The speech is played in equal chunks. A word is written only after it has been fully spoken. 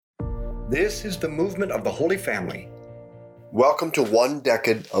This is the movement of the Holy Family. Welcome to 1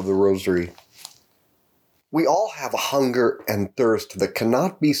 Decade of the Rosary. We all have a hunger and thirst that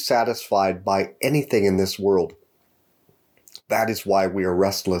cannot be satisfied by anything in this world. That is why we are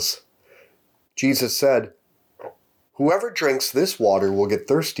restless. Jesus said, "Whoever drinks this water will get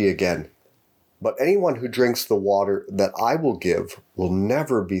thirsty again, but anyone who drinks the water that I will give will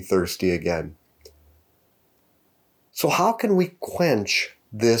never be thirsty again." So how can we quench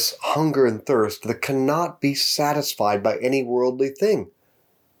this hunger and thirst that cannot be satisfied by any worldly thing?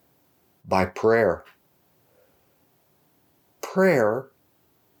 By prayer. Prayer,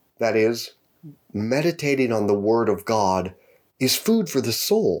 that is, meditating on the Word of God, is food for the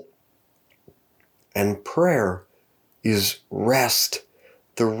soul. And prayer is rest,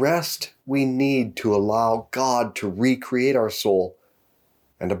 the rest we need to allow God to recreate our soul.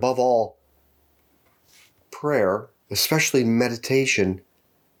 And above all, prayer, especially meditation,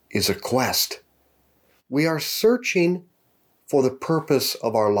 is a quest. We are searching for the purpose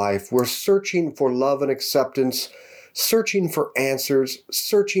of our life. We're searching for love and acceptance, searching for answers,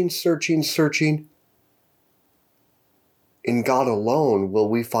 searching. In God alone will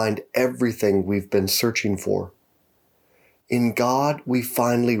we find everything we've been searching for. In God we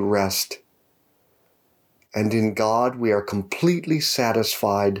finally rest. And in God we are completely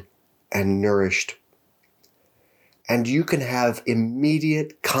satisfied and nourished. And you can have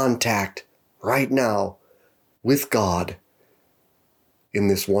immediate contact right now with God in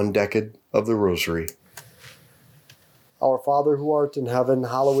this 1 decade of the Rosary. Our Father who art in heaven,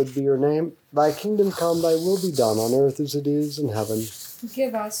 hallowed be your name. Thy kingdom come, thy will be done on earth as it is in heaven.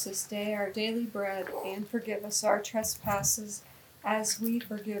 Give us this day our daily bread, and forgive us our trespasses, as we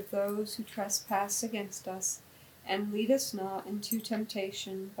forgive those who trespass against us. And lead us not into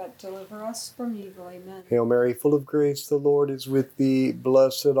temptation, but deliver us from evil. Amen. Hail Mary, full of grace, the Lord is with thee.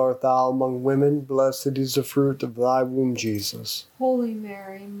 Blessed art thou among women. Blessed is the fruit of thy womb, Jesus. Holy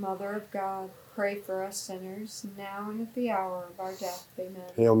Mary, Mother of God, pray for us sinners, now and at the hour of our death.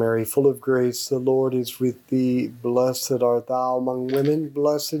 Amen. Hail Mary, full of grace, the Lord is with thee. Blessed art thou among women.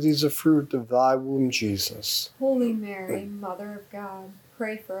 Blessed is the fruit of thy womb, Jesus. Holy Mary, Mother of God,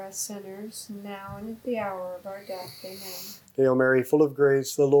 pray for us sinners, now and at the hour of our death. Amen. Hail Mary, full of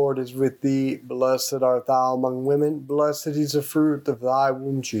grace, the Lord is with thee. Blessed art thou among women. Blessed is the fruit of thy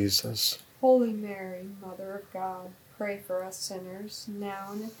womb, Jesus. Holy Mary, Mother of God, pray for us sinners, now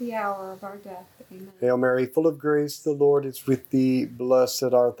and at the hour of our death. Amen. Hail Mary, full of grace, the Lord is with thee.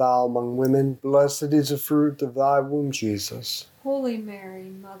 Blessed art thou among women. Blessed is the fruit of thy womb, Jesus. Holy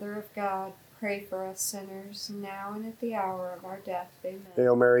Mary, Mother of God, pray for us sinners, now and at the hour of our death. Amen.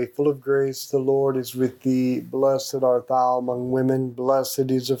 Hail Mary, full of grace, the Lord is with thee. Blessed art thou among women.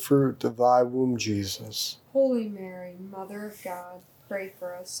 Blessed is the fruit of thy womb, Jesus. Holy Mary, Mother of God, pray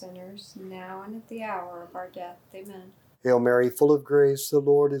for us sinners, now and at the hour of our death. Amen. Hail Mary, full of grace, the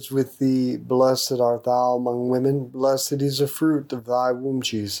Lord is with thee. Blessed art thou among women. Blessed is the fruit of thy womb,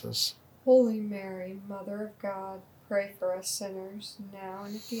 Jesus. Holy Mary, Mother of God, pray for us sinners, now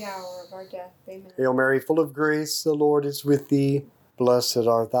and at the hour of our death. Amen. Hail Mary, full of grace, the Lord is with thee. Blessed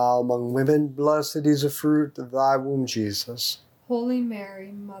art thou among women. Blessed is the fruit of thy womb, Jesus. Holy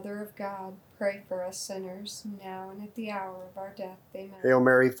Mary, Mother of God, pray for us sinners, now and at the hour of our death. Amen. Hail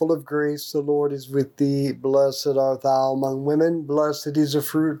Mary, full of grace, the Lord is with thee. Blessed art thou among women. Blessed is the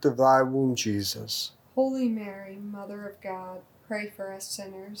fruit of thy womb, Jesus. Holy Mary, Mother of God, pray for us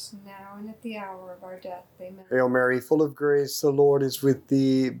sinners, now and at the hour of our death. Amen. Hail Mary, full of grace, the Lord is with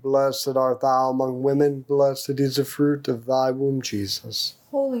thee. Blessed art thou among women. Blessed is the fruit of thy womb, Jesus.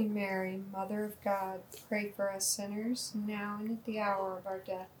 Holy Mary, Mother of God, pray for us sinners, now and at the hour of our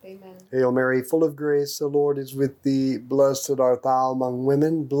death. Amen. Hail Mary, full of grace, the Lord is with thee. Blessed art thou among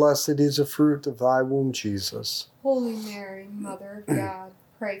women. Blessed is the fruit of thy womb, Jesus. Holy Mary, Mother of God,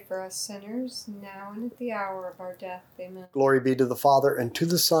 pray for us sinners, now and at the hour of our death. Amen. Glory be to the Father, and to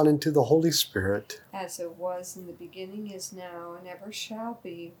the Son, and to the Holy Spirit. As it was in the beginning, is now, and ever shall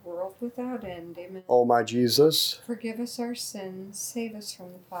be, world without end. Amen. O my Jesus, forgive us our sins, save us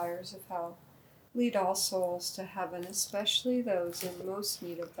from the fires of hell. Lead all souls to heaven, especially those in most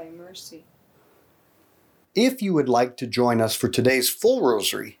need of thy mercy. If you would like to join us for today's full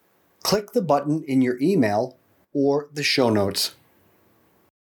rosary, click the button in your email or the show notes.